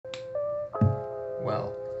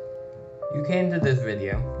Well, you came to this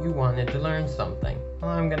video, you wanted to learn something.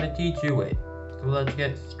 Well, I'm gonna teach you it. So let's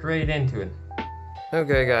get straight into it.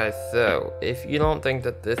 Okay guys, so if you don't think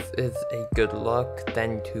that this is a good look,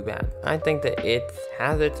 then too bad. I think that it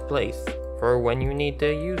has its place for when you need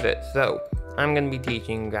to use it. So I'm going to be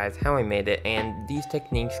teaching you guys how I made it, and these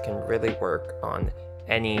techniques can really work on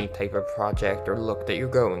any type of project or look that you're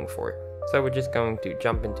going for. So we're just going to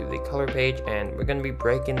jump into the color page, and we're going to be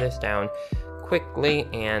breaking this down quickly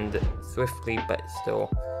and swiftly, but still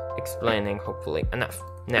explaining hopefully enough.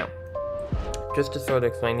 Now, just to sort of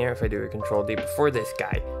explain here, if I do a Control D before this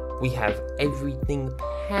guy, we have everything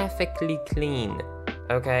perfectly clean.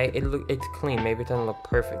 Okay, it's clean. Maybe it doesn't look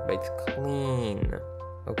perfect, but it's clean.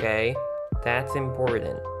 Okay, that's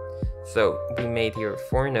important. So we made here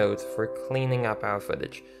 4 nodes for cleaning up our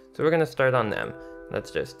footage. So we're gonna start on them.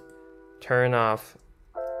 Let's just turn off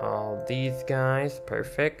all these guys.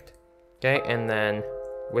 Perfect. Okay, and then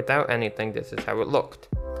without anything, this is how it looked.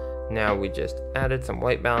 Now we just added some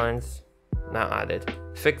white balance. Not added.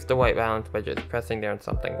 Fixed the white balance by just pressing down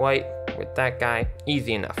something white with that guy.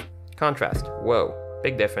 Easy enough. Contrast. Whoa.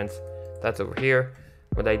 Big difference. That's over here.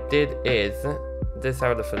 What I did is, this is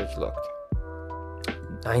how the footage looked.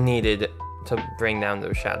 I needed to bring down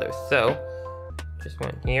those shadows. So, just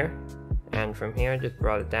went here. And from here, just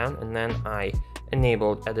brought it down. And then I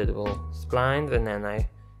enabled editable splines. And then I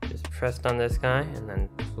just pressed on this guy. And then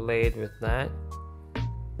played with that.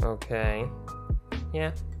 Okay.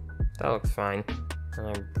 Yeah. That looks fine. And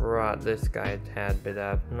I brought this guy a tad bit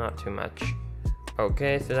up, not too much.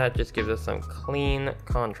 Okay, so that just gives us some clean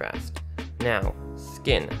contrast. Now,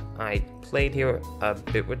 skin. I played here a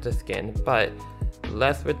bit with the skin, but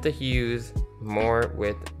less with the hues, more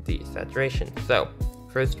with the saturation. So,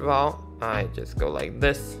 first of all, I just go like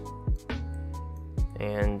this.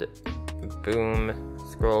 And boom,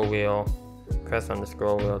 scroll wheel. Press on the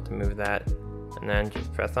scroll wheel to move that. And then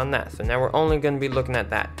just press on that. So now we're only going to be looking at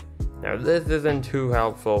that. Now this isn't too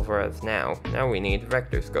helpful for us now. Now we need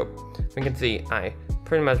vector scope. We can see I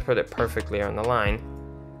pretty much put it perfectly on the line.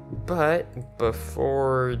 But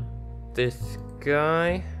before this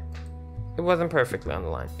guy, it wasn't perfectly on the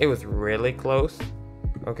line. It was really close.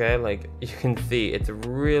 Okay, like you can see it's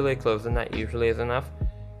really close, and that usually is enough.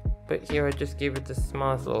 But here I just gave it the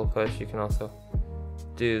smallest little push. You can also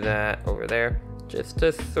do that over there, just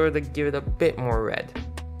to sort of give it a bit more red.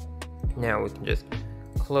 Now we can just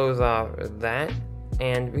close off that,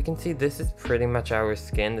 and we can see this is pretty much our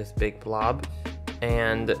skin, this big blob.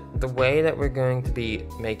 And the way that we're going to be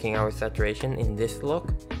making our saturation in this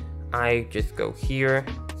look, I just go here,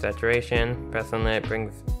 saturation, press on it,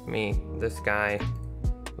 brings me this guy.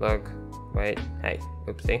 Look, wait, hey,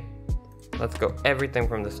 oopsie. Let's go everything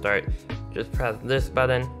from the start. Just press this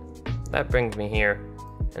button, that brings me here,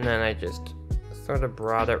 and then I just sort of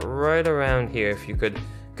brought it right around here. If you could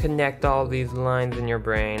connect all these lines in your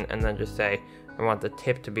brain and then just say, I want the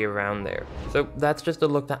tip to be around there. So that's just a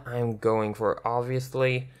look that I'm going for.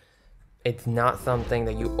 Obviously, it's not something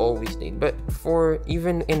that you always need, but for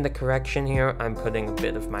even in the correction here, I'm putting a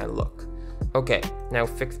bit of my look. Okay, now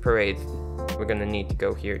fix parades. We're gonna need to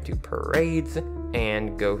go here to parades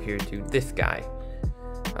and go here to this guy.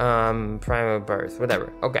 Primal burst,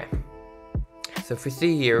 whatever. Okay. So if we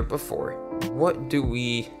see here before, what do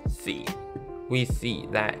we see? We see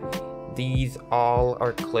that these all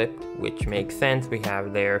are clipped, which makes sense. We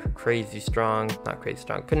have their pretty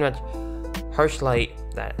much harsh light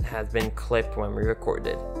that has been clipped when we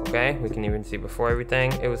recorded. Okay, we can even see before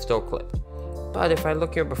everything, it was still clipped. But if I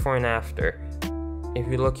look here before and after, if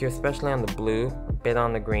you look here, especially on the blue, a bit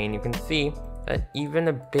on the green, you can see that even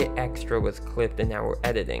a bit extra was clipped in our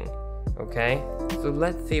editing. Okay, so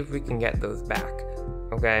let's see if we can get those back.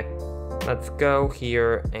 Okay, let's go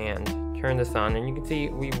here and turn this on, and you can see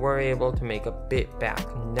we were able to make a bit back.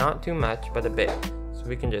 Not too much, but a bit. So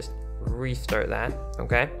we can just restart that,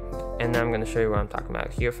 okay? And then I'm going to show you what I'm talking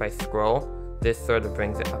about. Here, if I scroll, this sort of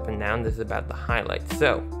brings it up and down. This is about the highlights.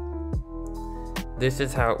 So, this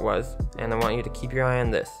is how it was, and I want you to keep your eye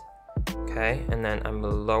on this, okay? And then I'm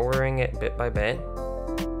lowering it bit by bit,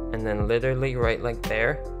 and then literally right like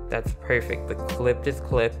there, that's perfect. The clipped is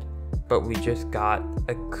clipped, but we just got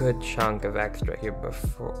a good chunk of extra here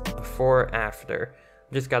before after.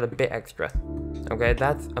 Just got a bit extra. Okay,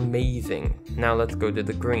 that's amazing. Now let's go to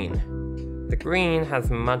the green. The green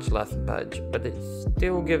has much less budge, but it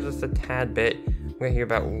still gives us a tad bit. We're here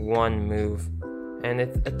about 1 move, and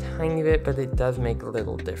it's a tiny bit, but it does make a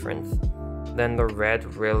little difference. Then the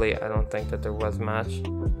red, really, I don't think that there was much.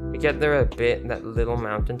 We get there a bit, that little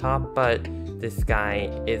mountaintop, but this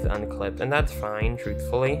guy is unclipped, and that's fine,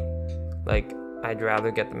 truthfully. Like, I'd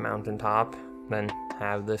rather get the mountaintop then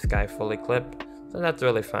have this guy fully clipped. So that's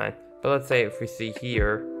really fine. But let's say if we see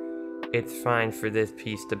here, it's fine for this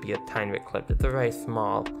piece to be a tiny bit clipped. It's a very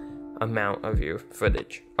small amount of your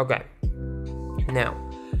footage. Okay, now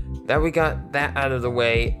that we got that out of the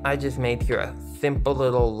way, I just made here a simple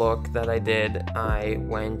little look that I did. I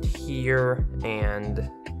went here and,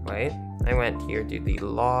 I went here to the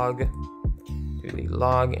log,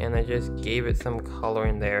 and I just gave it some color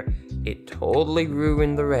in there. It totally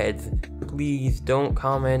ruined the reds. Please don't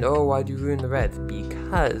comment, oh, why'd you ruin the reds?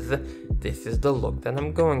 Because this is the look that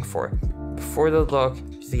I'm going for. Before the look,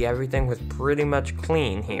 see, everything was pretty much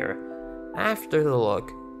clean here. After the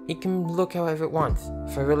look, it can look however it wants.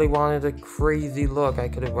 If I really wanted a crazy look, I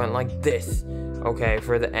could have went like this, okay,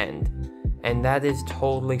 for the end. And that is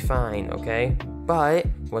totally fine, okay? But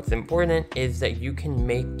what's important is that you can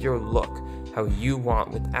make your look how you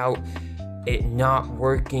want without it not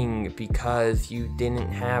working because you didn't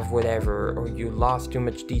have whatever, or you lost too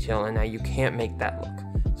much detail and now you can't make that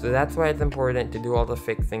look. So that's why it's important to do all the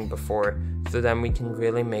fixing before, so then we can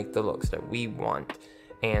really make the looks that we want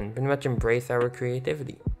and pretty much embrace our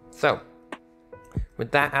creativity. So,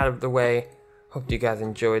 with that out of the way, hope you guys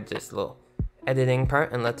enjoyed this little editing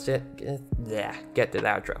part, and let's get to the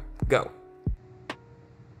outro. Go.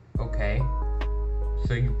 Okay,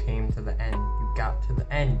 so you came to the end. You got to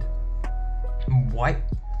the end. What?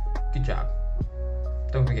 Good job.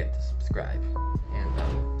 Don't forget to subscribe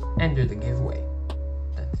and enter the giveaway.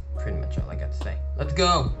 That's pretty much all I got to say. Let's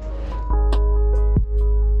go!